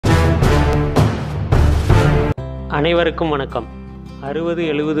அனைவருக்கும் வணக்கம்.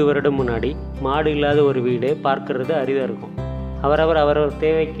 60-70 வருடம் முன்னாடி மாடு இல்லாத ஒரு வீடு பார்க்கறது அரிதாக இருக்கும். அவரவர்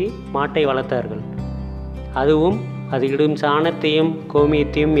தேவைக்கு மாட்டை வளர்த்தார்கள். அதுவும் அது இடும் சாணத்தையும்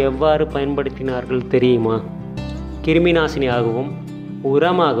கோமியத்தையும் எவ்வாறு பயன்படுத்தினார்கள் தெரியுமா? கிருமிநாசினியாகவும்,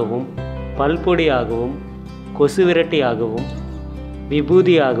 உரமாகவும், பல்பொடியாகவும், கொசு விரட்டியாகவும்,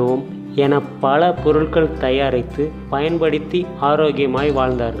 விபூதியாகவும் என பல பொருட்கள் தயாரித்து பயன்படுத்தி ஆரோக்கியமாய்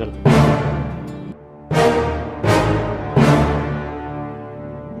வாழ்ந்தார்கள்.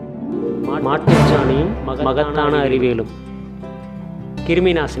 மாட்டுச்சாணியும் மகத்தான அறிவியலும்.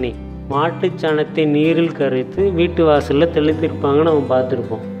 கிருமிநாசினி மாட்டுச்சாணத்தை நீரில் கரைத்து வீட்டு வாசலில் தெளித்திருப்பாங்க, நம்ம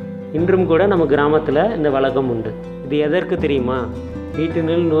பார்த்துருப்போம். இன்றும் கூட நம்ம கிராமத்தில் இந்த வழக்கம் உண்டு. இது எதற்கு தெரியுமா?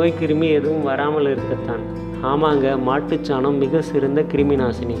 வீட்டினுள் நோய் கிருமி எதுவும் வராமல் இருக்கத்தான். ஆமாங்க, மாட்டுச்சாணம் மிக சிறந்த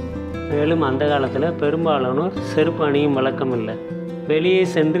கிருமிநாசினி. மேலும் அந்த காலத்தில் பெரும்பாலானோர் செருப்பு அணியும் வழக்கம் இல்லை. வெளியே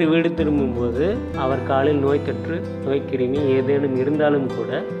சென்று வீடு திரும்பும்போது அவர் காலில் நோய் தொற்று, நோய் கிருமி ஏதேனும் இருந்தாலும்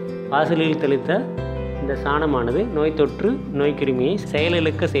கூட வாசலில் தெளித்த இந்த சாணமானது நோய் தொற்று, நோய் கிருமியை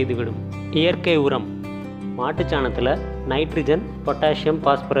செயலிழக்க செய்துவிடும். இயற்கை உரம். மாட்டுச்சாணத்தில் நைட்ரஜன், பொட்டாசியம்,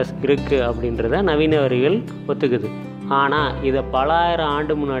 பாஸ்பரஸ் இருக்குது அப்படின்றத நவீன அறிவியல் ஒத்துக்குது. ஆனால் இதை பல ஆயிரம்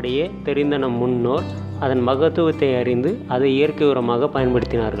ஆண்டு முன்னாடியே தெரிந்த நம் முன்னோர் அதன் மகத்துவத்தை அறிந்து அதை இயற்கை உரமாக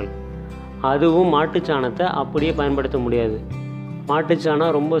பயன்படுத்தினார்கள். அதுவும் மாட்டுச்சாணத்தை அப்படியே பயன்படுத்த முடியாது.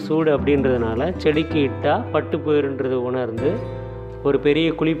 மாட்டுச்சாணம் ரொம்ப சூடு அப்படின்றதுனால செடிக்கு இட்டால் பட்டு போயிருன்றது உணர்ந்து ஒரு பெரிய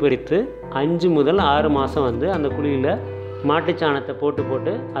குழி பறித்து 5 முதல் 6 மாதம் அந்த குழியில் மாட்டுச்சாணத்தை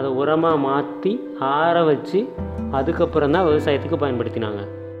போட்டு அதை உரமாக மாற்றி ஆற வச்சு அதுக்கப்புறம் தான் விவசாயத்துக்கு பயன்படுத்தினாங்க.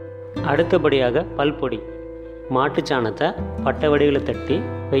 அடுத்தபடியாக பல்பொடி. மாட்டுச்சாணத்தை பட்டை வடிவில் தட்டி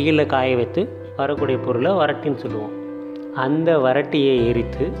வெயிலில் காய வைத்து வரக்கூடிய பொருளை வரட்டின்னு சொல்லுவோம். அந்த வரட்டியை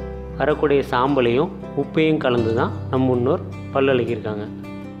எரித்து வரக்கூடிய சாம்பலையும் உப்பையும் கலந்து தான் நம் முன்னோர் பல் விளக்கியிருக்காங்க.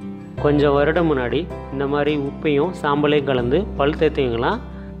 கொஞ்சம் வருடம் முன்னாடி இந்த மாதிரி உப்பையும் சாம்பலையும் கலந்து பல் தேய்த்தவங்களாம்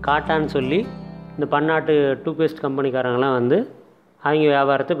காட்டான்னு சொல்லி இந்த பன்னாட்டு டூத்பேஸ்ட் கம்பெனிக்காரங்களாம் அவங்க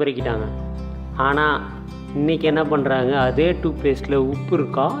வியாபாரத்தை பெருக்கிட்டாங்க. ஆனால் இன்றைக்கி என்ன பண்ணுறாங்க, அதே டூத்பேஸ்ட்டில் உப்பு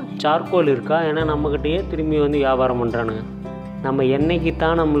இருக்கா, சார்கோல் இருக்கா, ஏன்னா நம்மக்கிட்டேயே திரும்பி வியாபாரம் பண்ணுறானுங்க. நம்ம என்னைக்கு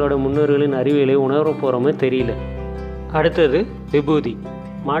தான் நம்மளோட முன்னோர்களின் அறிவியலை உணர போகிறோமோ தெரியல. அடுத்தது விபூதி.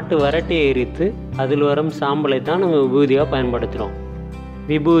 மாட்டு வரட்டியை எரித்து அதில் வரும் சாம்பலை தான் நம்ம விபூதியாக பயன்படுத்துகிறோம்.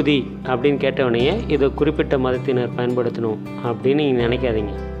 விபூதி அப்படின்னு கேட்டவனையே இதை குறிப்பிட்ட மதத்தினர் பயன்படுத்தணும் அப்படின்னு நீங்கள்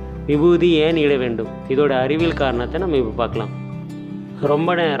நினைக்காதீங்க. விபூதி ஏன் இட வேண்டும், இதோட அறிவியல் காரணத்தை நம்ம இப்போ பார்க்கலாம்.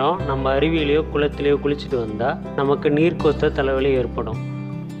 ரொம்ப நேரம் நம்ம அருவியிலையோ குளத்திலையோ குளிச்சுட்டு வந்தால் நமக்கு நீர்க்கொத்த தலைவலி ஏற்படும்.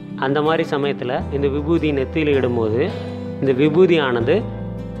 அந்த மாதிரி சமயத்தில் இந்த விபூதி நெத்தியில் இடும்போது இந்த விபூதியானது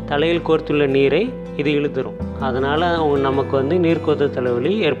தலையில் கோர்த்துள்ள நீரை இது இழுத்துரும். அதனால் நமக்கு நீர்க்கொத்த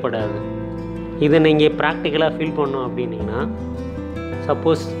தலைவலி ஏற்படாது. இதை நீங்கள் ப்ராக்டிக்கலாக ஃபீல் பண்ணோம் அப்படின்னீங்கன்னா,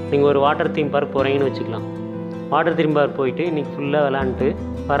 சப்போஸ் நீங்கள் ஒரு வாட்டர் தீம் பார்க் போகிறீங்கன்னு வச்சுக்கலாம். வாட்டர் தீம் பார்க் போயிட்டு இன்றைக்கி ஃபுல்லாக விளாண்டுட்டு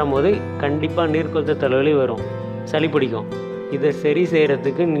வரும்போது கண்டிப்பாக நீர்க்கொத்த தலைவலி வரும், சளி பிடிக்கும். இதை சரி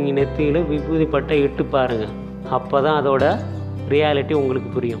செய்கிறதுக்கு நீங்கள் நெத்தியில் விபூதி பட்டை இட்டு பாருங்கள். அப்போ தான் அதோட ரியாலிட்டி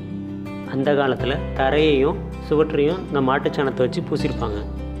உங்களுக்கு புரியும். அந்த காலத்தில் தரையையும் சுவற்றையும் இந்த மாட்டுச்சாணத்தை வச்சு பூசியிருப்பாங்க.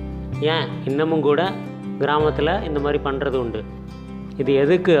 ஏன் இன்னமும் கூட கிராமத்தில் இந்த மாதிரி பண்ணுறது உண்டு. இது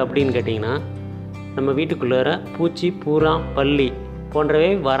எதுக்கு அப்படின்னு கேட்டிங்கன்னா, நம்ம வீட்டுக்குள்ளார பூச்சி, பூரா, பல்லி போன்றவை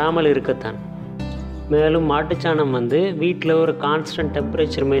வராமல் இருக்கத்தான். மேலும் மாட்டுச்சாணம் வீட்டில் ஒரு கான்ஸ்டன்ட்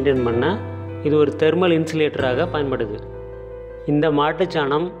டெம்பரேச்சர் மெயின்டைன் பண்ண இது ஒரு தெர்மல் இன்சுலேட்டராக பயன்படுது. இந்த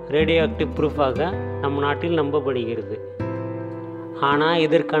மாட்டுச்சாணம் ரேடியோ ஆக்டிவ் ப்ரூஃபாக நம்ம நாட்டில் நம்பப்படுகிறது. ஆனால்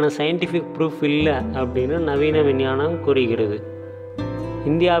இதற்கான சயின்டிஃபிக் ப்ரூஃப் இல்லை அப்படின்னு நவீன விஞ்ஞானம் கூறுகிறது.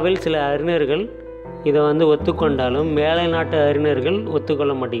 இந்தியாவில் சில அறிஞர்கள் இதை ஒத்துக்கொண்டாலும் மேலை நாட்டு அறிஞர்கள்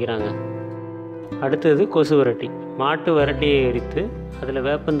ஒத்துக்கொள்ள மாட்டேங்கிறாங்க. அடுத்தது கொசு விரட்டி. மாட்டு வரட்டியை எரித்து அதில்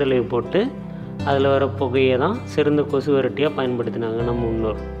வேப்பந்தலையை போட்டு அதில் வர புகையை தான் சிறந்த கொசு விரட்டியாக பயன்படுத்தினாங்க நம்ம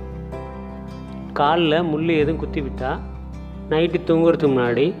முன்னோர். காலில் முள் எதுவும் குத்தி விட்டால் நைட்டு தூங்குறதுக்கு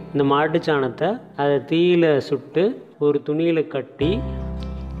முன்னாடி இந்த மாட்டுச்சாணத்தை அதை தீயில் சுட்டு ஒரு துணியில் கட்டி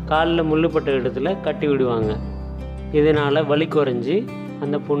காலில் முள்ளுப்பட்ட இடத்துல கட்டி விடுவாங்க. இதனால் வலி குறைஞ்சி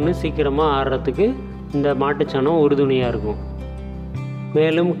அந்த புண்ணு சீக்கிரமாக ஆடுறதுக்கு இந்த மாட்டுச்சாணம் உறுதுணையாக இருக்கும்.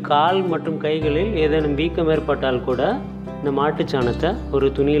 மேலும் கால் மற்றும் கைகளில் ஏதேனும் வீக்கம் ஏற்பட்டால் கூட இந்த மாட்டுச்சாணத்தை ஒரு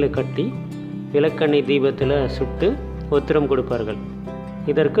துணியில் கட்டி விளக்கெண்ணெய் தீபத்தில் சுட்டு ஒத்திரம் கொடுப்பார்கள்.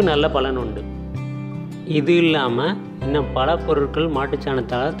 இதற்கு நல்ல பலன் உண்டு. இது இல்லாமல் இன்னும் பல பொருட்கள்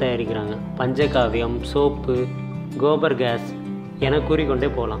மாட்டுச்சாணத்தால் தயாரிக்கிறாங்க. பஞ்சகாவியம், சோப்பு, கோபர் கேஸ் என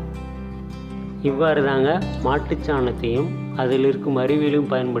கூறிக்கொண்டே போகலாம். இவ்வாறு தாங்க மாட்டுச்சாணத்தையும் அதில் இருக்கும்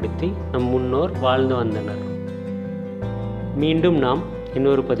அறிவியலையும் பயன்படுத்தி நம் முன்னோர் வாழ்ந்து வந்தனர். மீண்டும் நாம்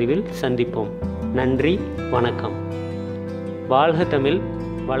இன்னொரு பதிவில் சந்திப்போம். நன்றி, வணக்கம். வாழ்க தமிழ்,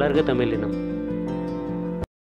 வளர்க தமிழினம்.